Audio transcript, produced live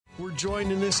We're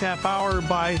joined in this half hour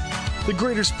by the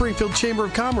Greater Springfield Chamber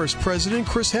of Commerce President,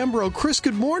 Chris Hembrow. Chris,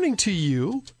 good morning to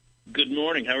you. Good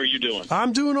morning. How are you doing?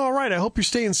 I'm doing all right. I hope you're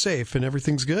staying safe and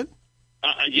everything's good.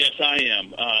 Yes, I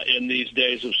am. In these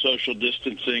days of social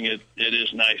distancing, it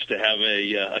is nice to have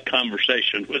a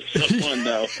conversation with someone,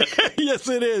 though. Yes,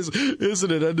 it is,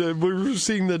 isn't it? And we're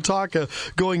seeing the talk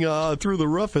going through the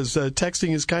roof as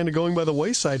texting is kind of going by the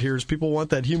wayside here as people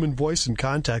want that human voice and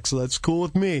contact, so that's cool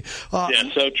with me. Yeah,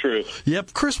 so true.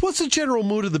 Yep. Chris, what's the general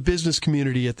mood of the business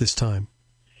community at this time?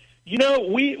 You know,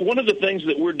 one of the things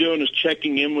that we're doing is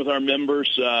checking in with our members.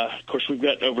 Of course, we've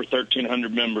got over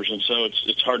 1,300 members, and so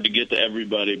it's hard to get to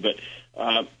everybody. But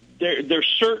there's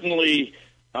certainly,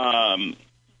 a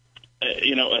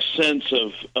sense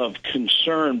of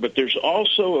concern. But there's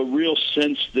also a real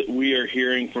sense that we are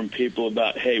hearing from people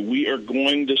about, hey, we are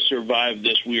going to survive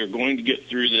this. We are going to get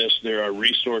through this. There are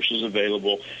resources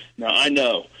available. Now, I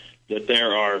know that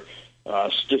there are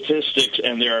statistics,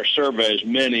 and there are surveys,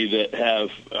 many that have,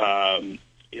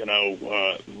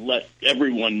 let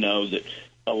everyone know that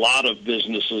a lot of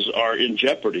businesses are in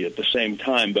jeopardy at the same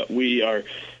time. But we are,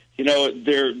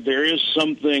 there is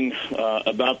something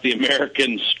about the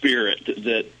American spirit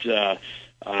that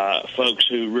folks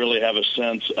who really have a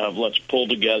sense of let's pull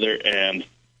together, and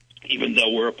even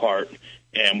though we're apart,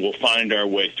 and we'll find our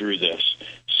way through this.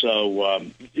 So,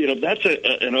 that's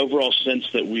an overall sense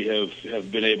that we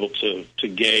have been able to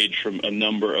gauge from a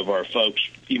number of our folks,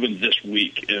 even this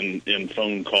week in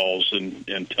phone calls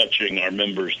and touching our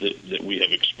members that we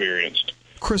have experienced.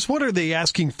 Chris, what are they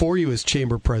asking for you as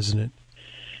chamber president?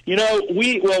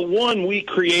 We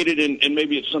created, and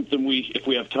maybe it's something if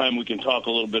we have time, we can talk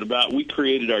a little bit about. We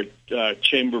created our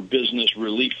Chamber Business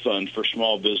Relief Fund for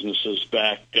small businesses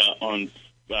back on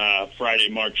Friday,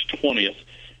 March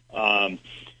 20th.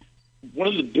 One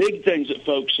of the big things that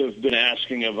folks have been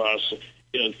asking of us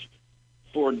is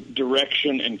for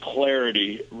direction and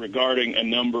clarity regarding a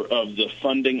number of the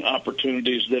funding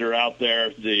opportunities that are out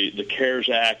there, the CARES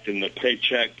Act and the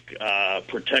Paycheck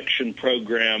Protection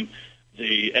Program,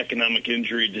 the Economic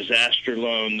Injury Disaster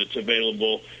Loan that's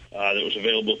available, that was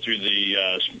available through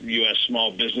the U.S.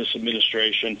 Small Business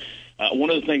Administration. One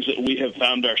of the things that we have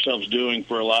found ourselves doing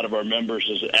for a lot of our members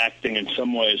is acting in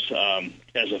some ways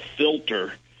as a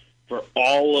filter for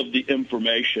all of the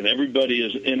information. Everybody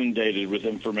is inundated with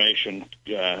information,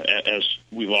 as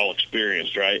we've all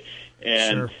experienced, right?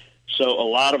 And Sure. So a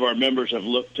lot of our members have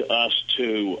looked to us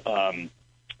to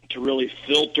really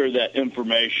filter that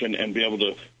information and be able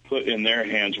to put in their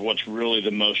hands what's really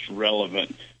the most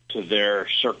relevant to their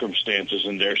circumstances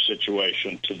and their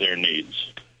situation, to their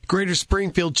needs. Greater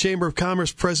Springfield Chamber of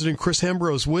Commerce President Chris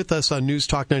Hembrow is with us on News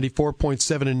Talk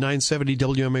 94.7 and 970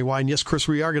 WMAY. And yes, Chris,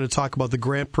 we are going to talk about the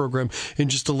grant program in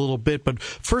just a little bit. But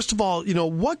first of all,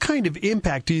 what kind of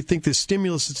impact do you think this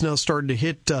stimulus is now starting to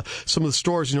hit some of the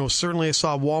stores? Certainly I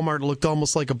saw Walmart looked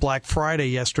almost like a Black Friday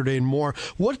yesterday and more.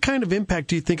 What kind of impact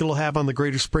do you think it'll have on the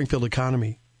Greater Springfield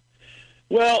economy?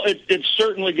 Well, it's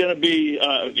certainly going to be,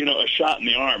 a shot in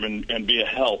the arm and be a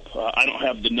help. I don't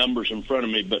have the numbers in front of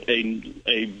me, but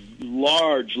a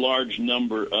large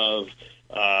number of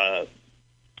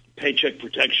Paycheck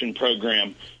Protection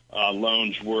Program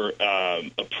loans were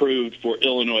approved for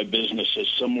Illinois businesses,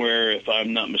 somewhere, if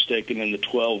I'm not mistaken, in the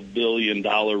 $12 billion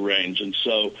range. And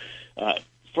so,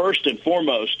 first and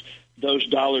foremost, those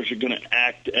dollars are going to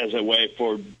act as a way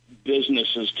for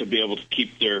businesses to be able to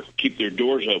keep their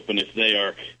doors open if they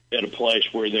are at a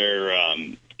place where they're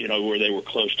where they were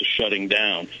close to shutting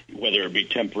down, whether it be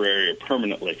temporary or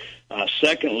permanently.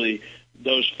 Secondly,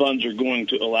 those funds are going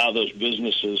to allow those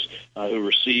businesses who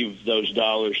receive those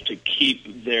dollars to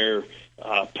keep their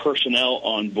personnel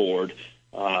on board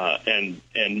and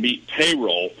meet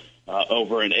payroll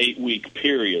over an 8-week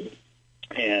period,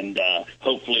 and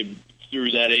hopefully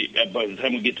through that by the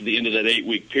time we get to the end of that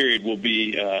 8-week period, we'll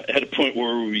be at a point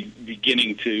where we'll be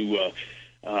beginning to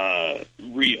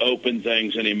reopen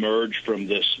things and emerge from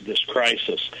this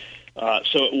crisis.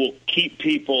 So it will keep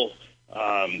people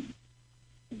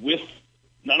with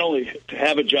not only to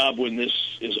have a job when this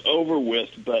is over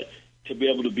with, but to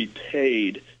be able to be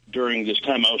paid during this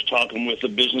time. I was talking with a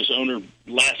business owner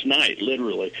last night,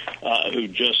 literally, who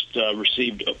just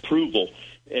received approval.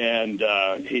 And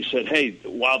he said, hey,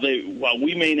 while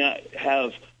we may not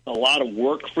have a lot of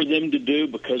work for them to do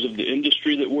because of the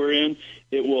industry that we're in,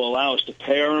 it will allow us to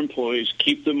pay our employees,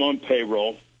 keep them on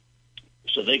payroll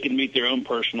so they can meet their own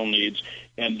personal needs,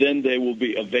 and then they will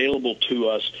be available to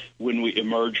us when we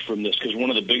emerge from this. Because one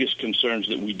of the biggest concerns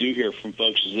that we do hear from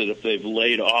folks is that if they've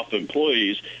laid off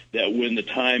employees, that when the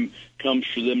time comes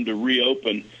for them to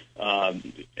reopen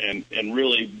and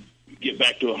really get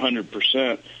back to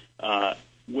 100%,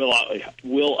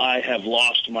 will I have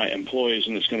lost my employees,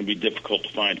 and it's going to be difficult to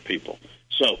find people.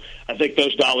 So I think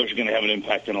those dollars are going to have an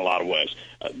impact in a lot of ways.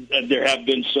 There have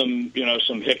been some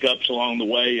hiccups along the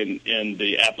way in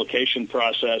the application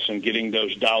process and getting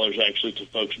those dollars actually to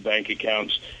folks' bank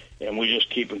accounts. And we just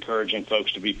keep encouraging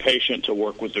folks to be patient, to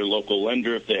work with their local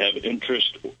lender if they have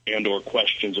interest and or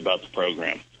questions about the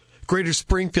program. Greater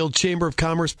Springfield Chamber of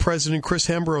Commerce President Chris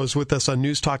Hembrow is with us on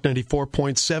News Talk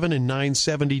 94.7 and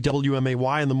 970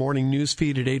 WMAY in the morning news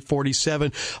feed at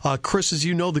 8:47. Chris, as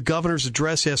you know, the governor's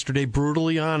address yesterday,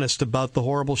 brutally honest about the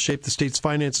horrible shape the state's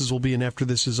finances will be in after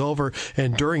this is over,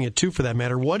 and during it, too, for that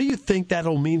matter. What do you think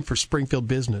that'll mean for Springfield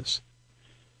business?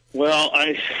 Well,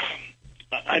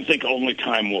 I think only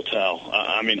time will tell.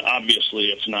 I mean, obviously,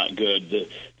 it's not good.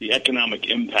 The economic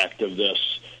impact of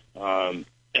this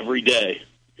every day,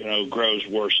 grows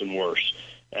worse and worse.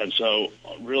 And so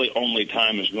really only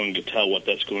time is going to tell what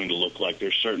that's going to look like.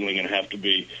 There's certainly going to have to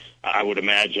be, I would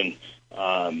imagine,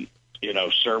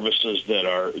 services that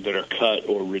are cut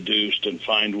or reduced, and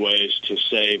find ways to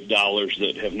save dollars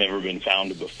that have never been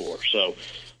found before. So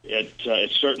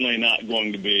it's certainly not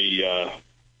going to be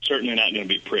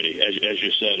pretty. As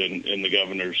you said in the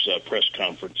governor's press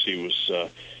conference, he was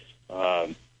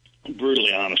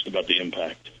brutally honest about the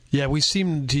impact. Yeah, we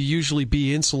seem to usually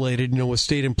be insulated, with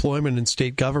state employment and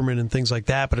state government and things like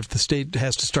that. But if the state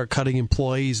has to start cutting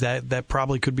employees, that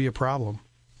probably could be a problem.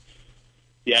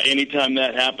 Yeah, anytime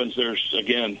that happens, there's,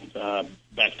 again,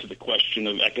 back to the question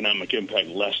of economic impact,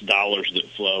 less dollars that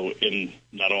flow in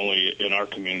not only in our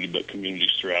community, but communities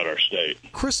throughout our state.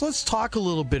 Chris, let's talk a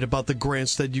little bit about the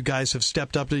grants that you guys have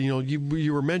stepped up to.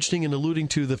 You were mentioning and alluding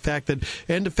to the fact that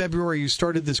end of February you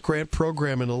started this grant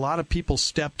program, and a lot of people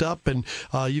stepped up, and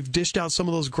you've dished out some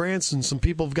of those grants, and some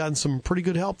people have gotten some pretty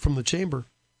good help from the chamber.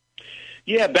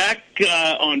 Yeah, back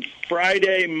on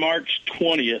Friday, March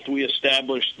 20th, we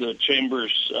established the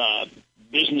Chamber's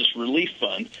Business Relief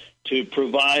Fund to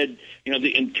provide,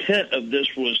 the intent of this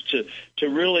was to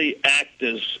really act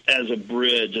as a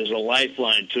bridge, as a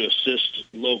lifeline to assist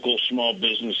local small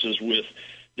businesses with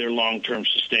their long-term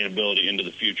sustainability into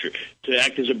the future, to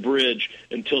act as a bridge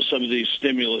until some of these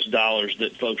stimulus dollars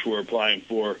that folks were applying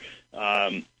for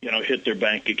hit their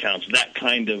bank accounts. That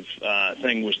kind of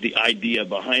thing was the idea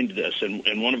behind this.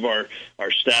 And one of our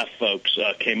staff folks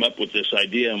came up with this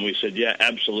idea, and we said, yeah,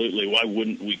 absolutely. Why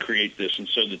wouldn't we create this? And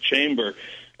so the chamber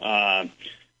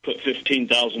put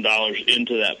 $15,000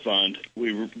 into that fund.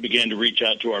 We began to reach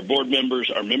out to our board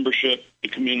members, our membership, the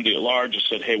community at large, and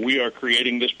said, hey, we are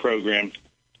creating this program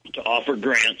to offer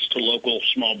grants to local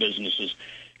small businesses.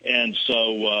 And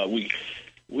so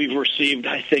we've received,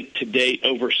 I think, to date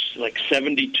over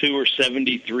 72 or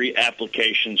 73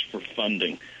 applications for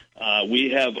funding. We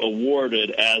have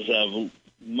awarded, as of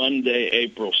Monday,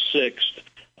 April 6th,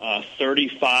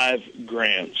 35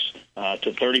 grants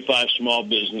to 35 small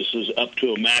businesses up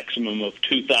to a maximum of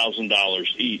 $2,000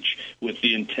 each, with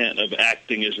the intent of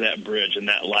acting as that bridge and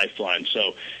that lifeline.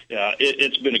 So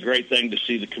it's been a great thing to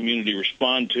see the community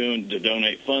respond to and to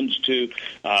donate funds to.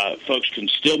 Folks can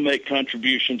still make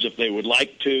contributions if they would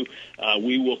like to.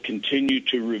 We will continue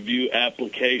to review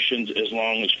applications as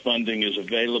long as funding is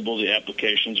available. The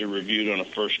applications are reviewed on a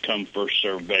first-come,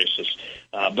 first-served basis.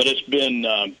 But it's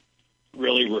been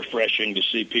really refreshing to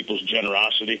see people's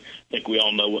generosity. I think we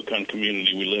all know what kind of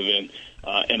community we live in.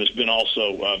 And it's been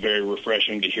also very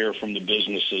refreshing to hear from the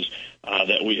businesses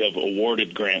that we have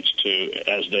awarded grants to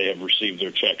as they have received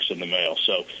their checks in the mail.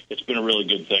 So it's been a really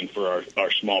good thing for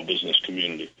our small business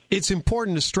community. It's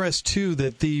important to stress, too,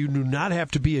 that you do not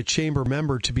have to be a chamber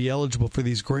member to be eligible for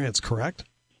these grants, correct?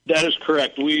 That is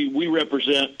correct. We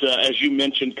represent, as you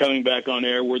mentioned, coming back on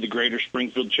air, we're the Greater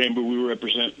Springfield Chamber. We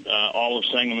represent all of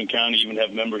Sangamon County, even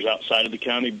have members outside of the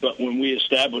county. But when we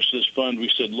established this fund,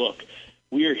 we said, look,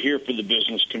 we are here for the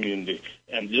business community,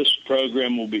 and this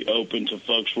program will be open to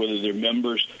folks, whether they're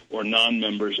members or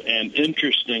non-members. And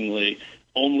interestingly,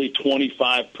 only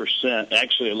 25%,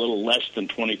 actually a little less than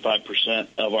 25%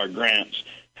 of our grants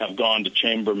have gone to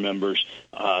chamber members.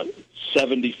 A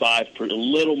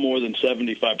little more than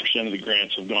 75% of the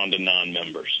grants have gone to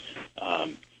non-members.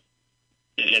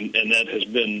 And that has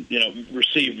been,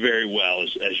 received very well,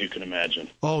 as you can imagine.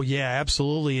 Oh, yeah,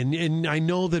 absolutely. And I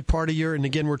know that part of your, and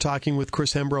again, we're talking with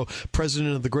Chris Hembrow,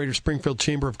 president of the Greater Springfield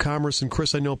Chamber of Commerce. And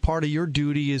Chris, I know part of your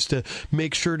duty is to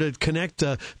make sure to connect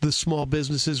the small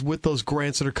businesses with those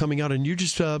grants that are coming out. And you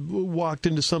just walked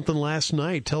into something last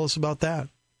night. Tell us about that.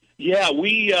 Yeah,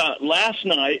 we last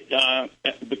night,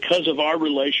 because of our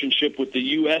relationship with the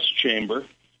U.S. Chamber,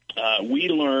 we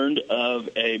learned of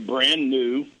a brand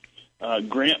new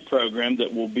grant program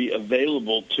that will be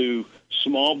available to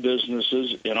small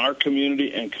businesses in our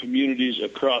community and communities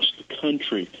across the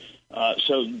country.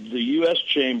 So the U.S.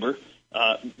 Chamber,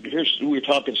 we were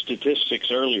talking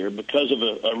statistics earlier. Because of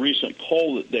a recent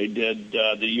poll that they did,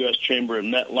 the U.S. Chamber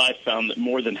and MetLife found that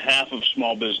more than half of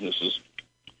small businesses,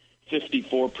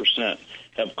 54%,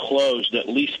 have closed at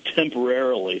least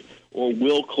temporarily or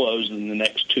will close in the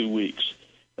next 2 weeks.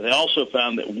 They also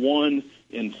found that 1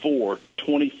 in 4,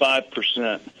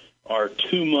 25%, are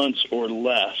 2 months or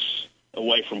less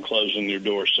away from closing their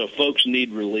doors. So folks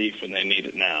need relief, and they need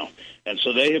it now. And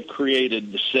so they have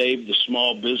created the Save the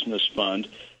Small Business Fund,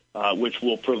 which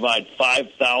will provide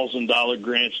 $5,000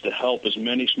 grants to help as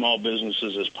many small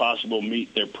businesses as possible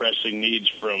meet their pressing needs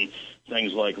from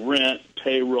things like rent,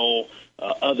 payroll,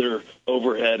 other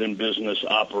overhead and business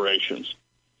operations.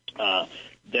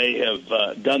 They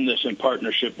have done this in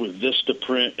partnership with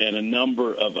Vistaprint and a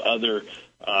number of other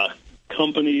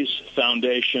companies,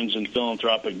 foundations, and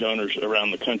philanthropic donors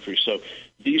around the country. So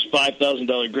these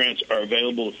 $5,000 grants are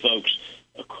available to folks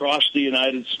across the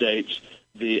United States.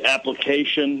 The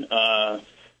application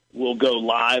will go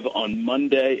live on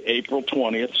Monday, April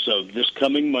 20th, so this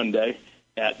coming Monday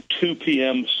at 2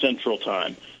 p.m. Central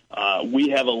Time. We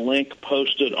have a link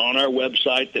posted on our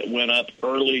website that went up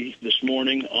early this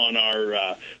morning on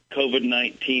our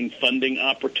COVID-19 funding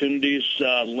opportunities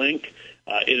link.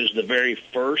 It is the very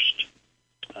first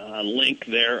link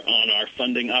there on our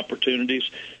funding opportunities.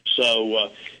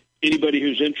 So anybody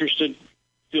who's interested,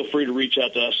 feel free to reach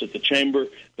out to us at the Chamber.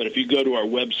 But if you go to our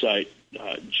website,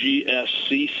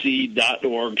 gscc.org,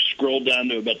 scroll down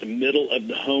to about the middle of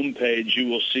the homepage, you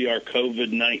will see our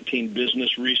COVID-19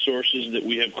 business resources that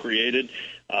we have created.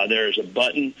 There is a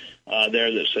button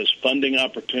there that says funding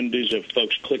opportunities. If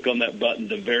folks click on that button,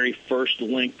 the very first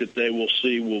link that they will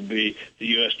see will be the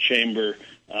U.S. Chamber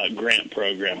grant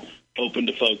program, open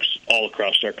to folks all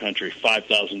across our country,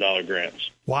 $5,000 grants.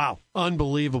 Wow.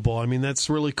 Unbelievable. I mean, that's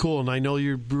really cool. And I know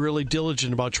you're really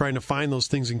diligent about trying to find those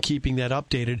things and keeping that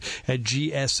updated at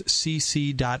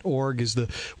gscc.org is the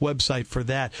website for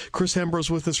that. Chris Hembro's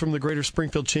with us from the Greater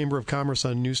Springfield Chamber of Commerce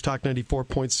on News Talk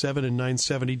 94.7 and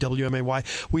 970 WMAY.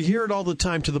 We hear it all the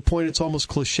time, to the point it's almost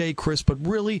cliche, Chris, but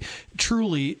really,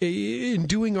 truly, in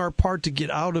doing our part to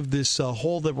get out of this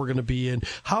hole that we're going to be in,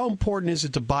 how important is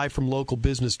it to buy from local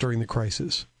business during the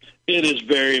crisis? It is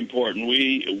very important.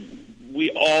 We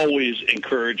always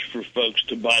encourage for folks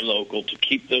to buy local, to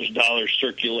keep those dollars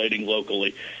circulating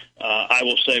locally. I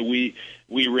will say we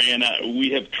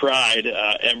have tried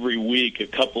every week, a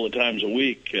couple of times a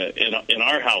week in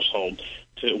our household,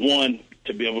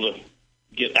 to be able to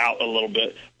get out a little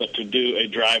bit, but to do a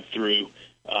drive-through,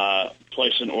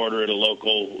 place an order at a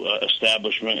local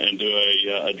establishment and do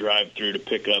a drive-through to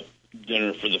pick up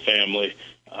dinner for the family.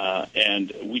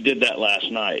 And we did that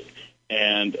last night.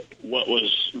 And what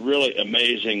was really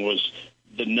amazing was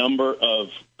the number of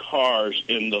cars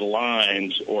in the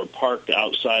lines or parked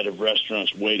outside of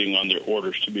restaurants waiting on their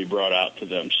orders to be brought out to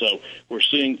them. So we're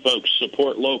seeing folks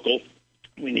support local.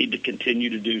 We need to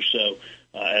continue to do so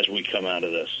as we come out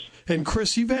of this. And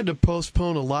Chris, you've had to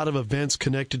postpone a lot of events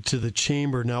connected to the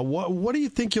Chamber. Now, what do you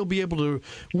think you'll be able to?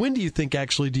 When do you think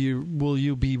actually will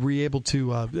you be able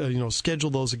to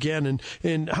schedule those again?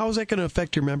 And how is that going to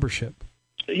affect your membership?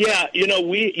 Yeah,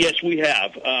 we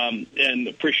have, and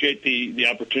appreciate the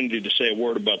opportunity to say a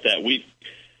word about that.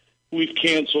 We've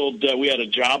canceled. We had a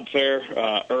job fair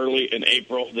early in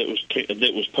April that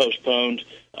was postponed.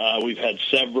 We've had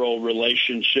several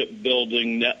relationship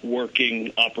building,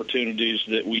 networking opportunities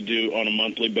that we do on a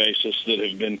monthly basis that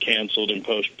have been canceled and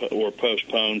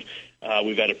postponed.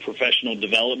 We've had a professional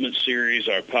development series,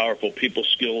 our Powerful People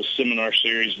Skills seminar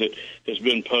series that has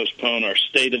been postponed, our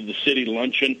State of the City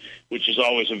luncheon, which is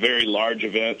always a very large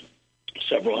event.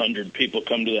 Several hundred people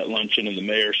come to that luncheon, and the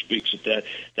mayor speaks at that.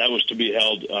 That was to be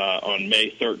held on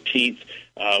May 13th.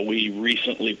 We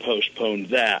recently postponed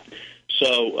that.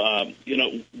 So,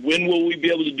 when will we be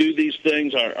able to do these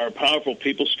things? Our Powerful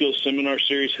People Skills seminar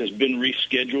series has been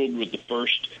rescheduled with the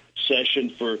first session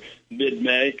for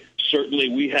mid-May. Certainly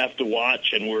we have to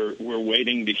watch, and we're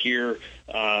waiting to hear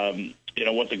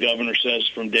what the governor says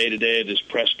from day to day at his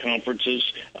press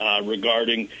conferences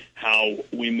regarding how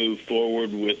we move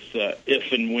forward with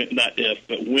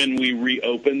when we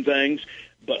reopen things.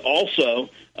 But also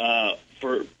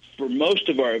for most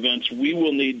of our events, we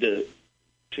will need to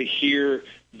hear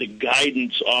the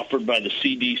guidance offered by the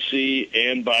CDC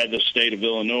and by the state of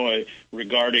Illinois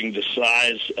regarding the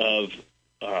size of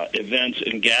events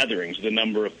and gatherings, the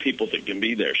number of people that can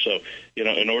be there. So,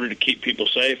 in order to keep people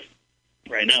safe,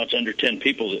 right now it's under 10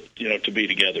 people that, to be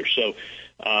together. So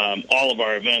all of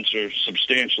our events are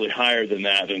substantially higher than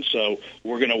that, and so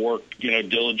we're going to work,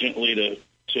 diligently to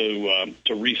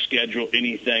reschedule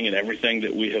anything and everything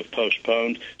that we have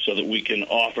postponed so that we can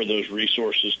offer those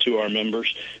resources to our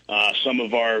members. Some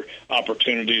of our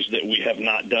opportunities that we have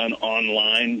not done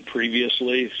online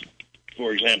previously,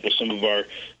 for example, some of our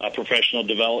professional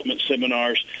development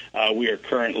seminars, we are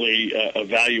currently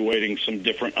evaluating some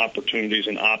different opportunities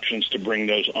and options to bring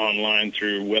those online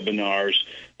through webinars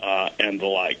and the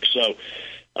like. So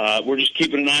we're just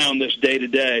keeping an eye on this day to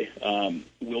day.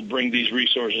 We'll bring these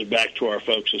resources back to our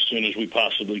folks as soon as we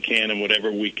possibly can, and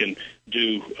whatever we can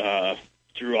do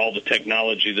through all the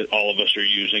technology that all of us are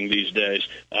using these days,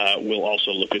 we'll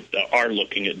also are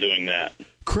looking at doing that.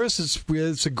 Chris,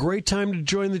 it's a great time to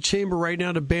join the Chamber right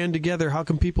now to band together. How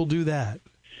can people do that?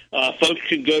 Folks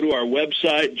can go to our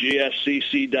website,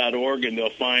 gscc.org, and they'll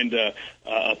find a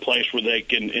place where they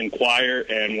can inquire,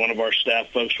 and one of our staff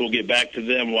folks will get back to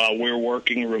them. While we're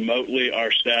working remotely,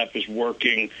 our staff is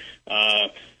working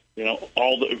on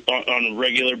a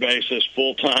regular basis,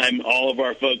 full-time. All of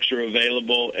our folks are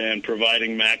available and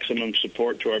providing maximum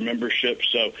support to our membership.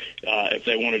 So if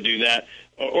they want to do that,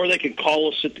 or they can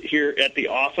call us here at the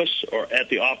office or at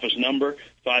the office number,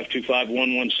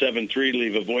 525-1173,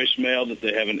 leave a voicemail that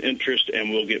they have an interest,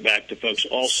 and we'll get back to folks.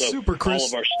 Also, Super, Chris. All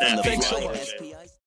of our staff.